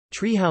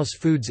TreeHouse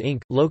Foods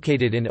Inc.,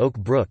 located in Oak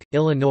Brook,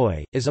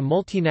 Illinois, is a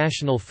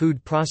multinational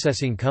food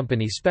processing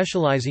company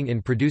specializing in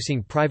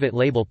producing private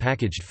label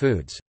packaged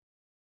foods.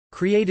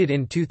 Created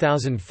in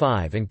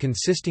 2005 and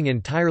consisting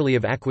entirely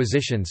of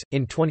acquisitions,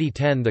 in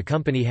 2010 the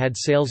company had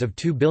sales of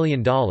 $2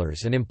 billion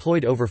and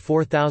employed over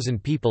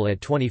 4,000 people at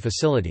 20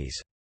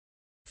 facilities.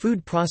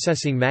 Food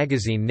Processing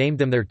magazine named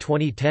them their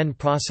 2010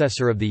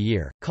 Processor of the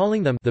Year,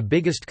 calling them the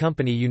biggest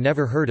company you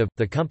never heard of.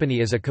 The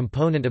company is a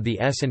component of the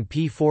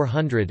S&P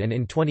 400 and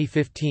in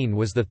 2015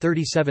 was the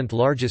 37th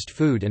largest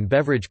food and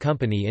beverage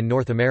company in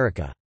North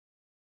America.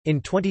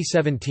 In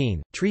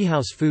 2017,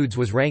 TreeHouse Foods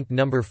was ranked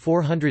number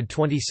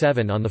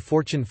 427 on the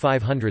Fortune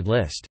 500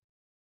 list.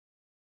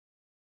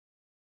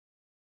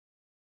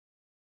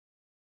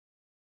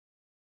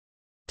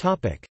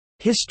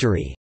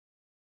 History.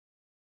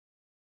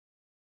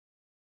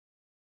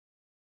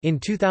 In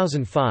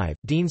 2005,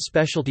 Dean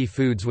Specialty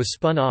Foods was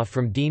spun off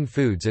from Dean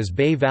Foods as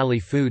Bay Valley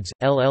Foods,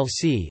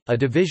 LLC, a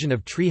division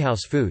of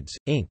TreeHouse Foods,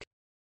 Inc.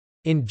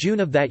 In June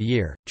of that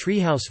year,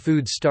 TreeHouse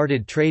Foods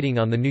started trading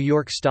on the New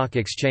York Stock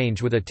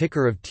Exchange with a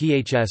ticker of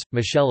THS.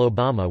 Michelle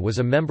Obama was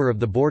a member of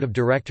the board of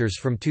directors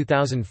from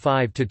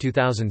 2005 to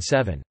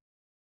 2007.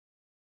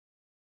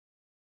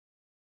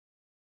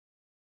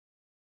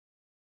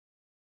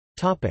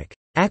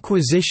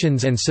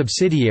 Acquisitions and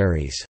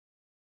subsidiaries.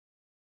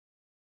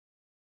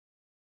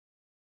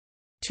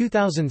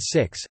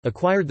 2006 –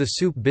 Acquired the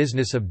soup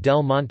business of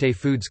Del Monte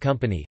Foods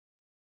Company.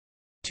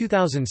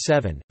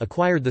 2007 –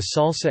 Acquired the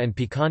salsa and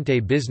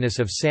picante business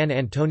of San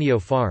Antonio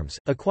Farms,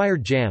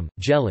 acquired jam,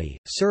 jelly,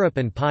 syrup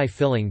and pie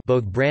filling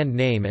both brand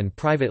name and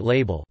private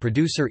label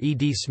producer E.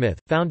 D. Smith,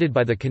 founded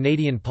by the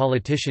Canadian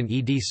politician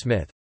E. D.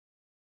 Smith.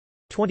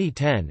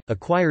 2010 –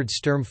 Acquired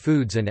Sturm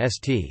Foods and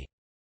St.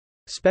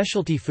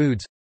 Specialty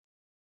Foods.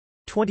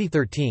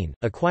 2013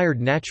 –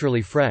 Acquired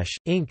Naturally Fresh,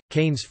 Inc.,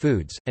 Cane's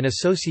Foods, and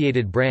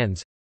associated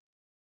brands.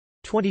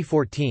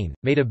 2014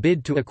 – Made a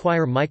bid to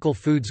acquire Michael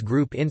Foods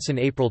Group Inc. In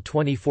April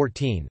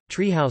 2014,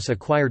 TreeHouse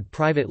acquired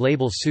private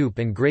label soup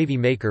and gravy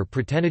maker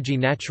Pretenergy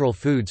Natural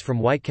Foods from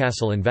White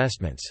Castle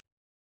Investments.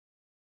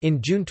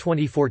 In June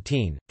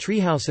 2014,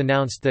 TreeHouse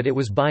announced that it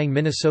was buying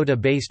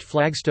Minnesota-based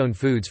Flagstone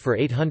Foods for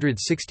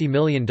 $860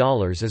 million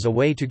as a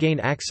way to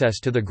gain access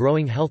to the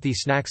growing healthy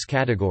snacks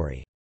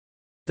category.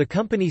 The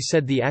company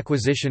said the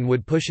acquisition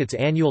would push its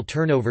annual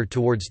turnover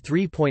towards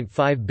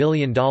 $3.5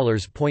 billion.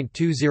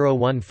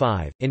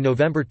 2015. In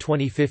November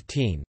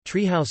 2015,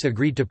 TreeHouse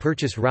agreed to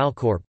purchase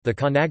Ralcorp, the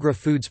Conagra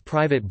Foods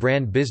private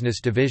brand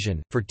business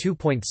division, for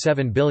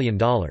 $2.7 billion.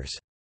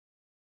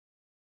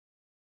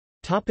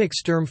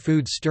 Sturm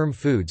Foods. Sturm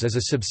Foods is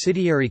a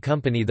subsidiary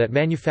company that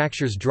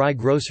manufactures dry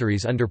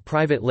groceries under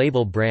private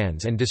label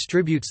brands and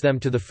distributes them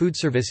to the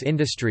foodservice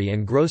industry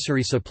and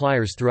grocery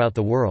suppliers throughout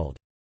the world.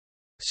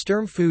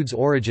 Sturm Foods'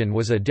 origin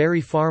was a dairy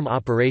farm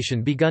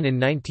operation begun in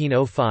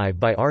 1905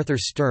 by Arthur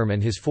Sturm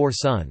and his 4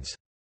 sons.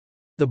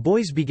 The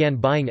boys began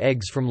buying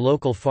eggs from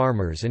local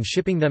farmers and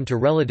shipping them to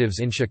relatives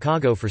in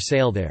Chicago for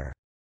sale there.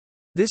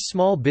 This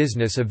small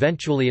business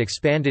eventually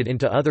expanded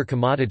into other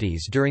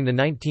commodities during the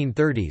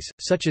 1930s,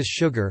 such as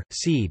sugar,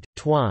 seed,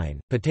 twine,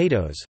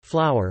 potatoes,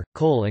 flour,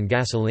 coal and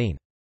gasoline.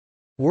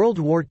 World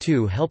War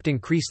II helped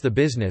increase the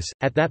business,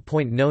 at that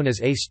point known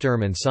as A.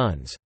 Sturm &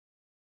 Sons.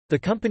 The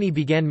company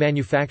began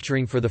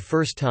manufacturing for the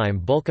first time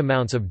bulk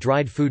amounts of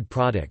dried food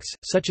products,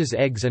 such as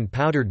eggs and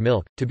powdered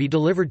milk, to be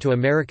delivered to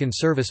American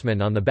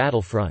servicemen on the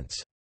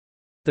battlefronts.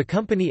 The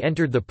company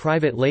entered the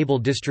private label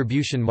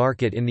distribution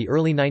market in the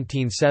early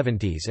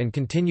 1970s and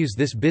continues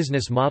this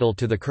business model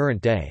to the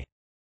current day.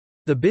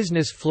 The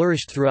business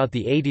flourished throughout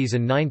the 80s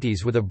and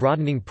 90s with a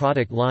broadening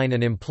product line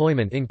and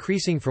employment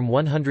increasing from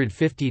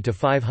 150 to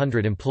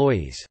 500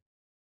 employees.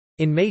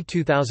 In May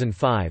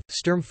 2005,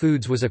 Sturm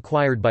Foods was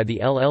acquired by the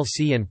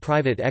LLC and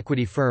private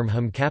equity firm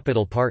Hum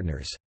Capital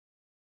Partners.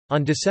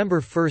 On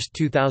December 1,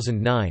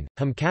 2009,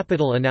 Hum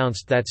Capital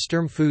announced that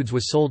Sturm Foods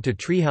was sold to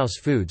TreeHouse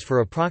Foods for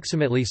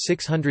approximately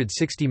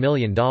 $660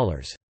 million.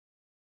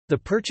 The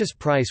purchase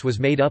price was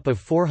made up of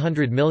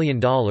 $400 million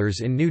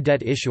in new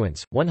debt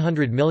issuance,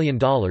 $100 million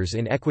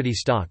in equity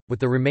stock, with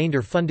the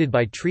remainder funded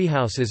by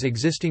TreeHouse's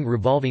existing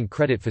revolving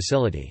credit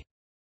facility.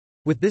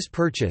 With this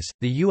purchase,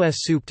 the U.S.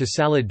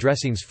 soup-to-salad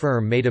dressings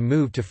firm made a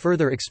move to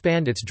further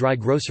expand its dry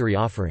grocery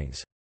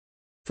offerings.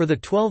 For the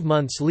 12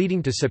 months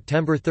leading to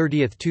September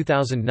 30,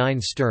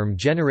 2009, Sturm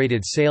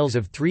generated sales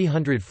of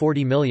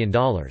 $340 million.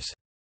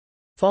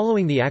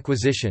 Following the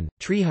acquisition,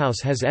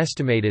 TreeHouse has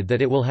estimated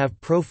that it will have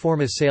pro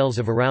forma sales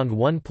of around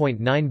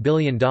 $1.9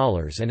 billion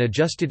and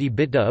adjusted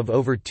EBITDA of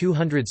over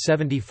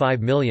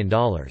 $275 million.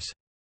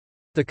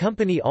 The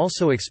company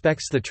also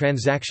expects the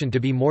transaction to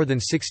be more than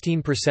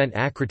 16%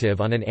 accretive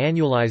on an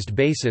annualized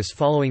basis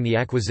following the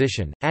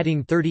acquisition,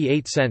 adding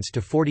 38 cents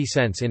to 40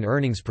 cents in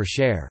earnings per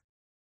share.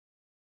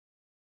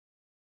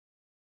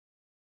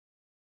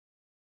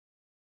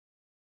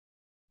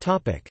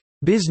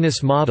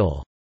 Business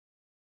model.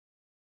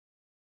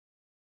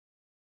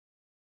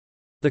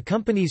 The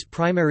company's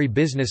primary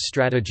business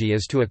strategy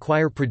is to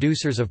acquire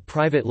producers of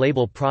private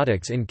label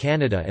products in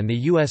Canada and the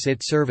US.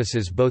 It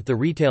services both the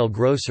retail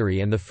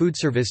grocery and the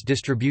foodservice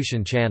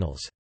distribution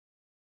channels.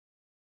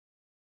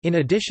 In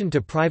addition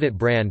to private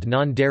brand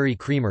non-dairy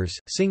creamers,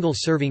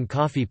 single-serving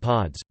coffee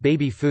pods,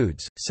 baby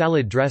foods,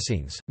 salad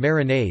dressings,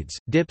 marinades,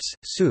 dips,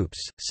 soups,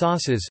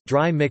 sauces,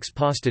 dry mix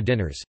pasta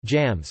dinners,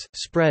 jams,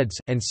 spreads,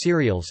 and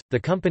cereals, the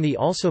company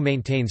also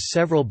maintains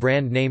several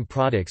brand name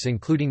products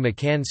including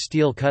McCann's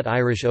Steel-Cut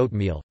Irish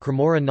Oatmeal,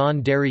 Cremora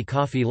non-dairy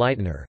coffee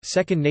lightener,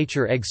 Second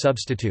Nature egg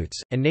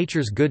substitutes, and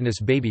Nature's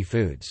Goodness baby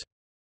foods.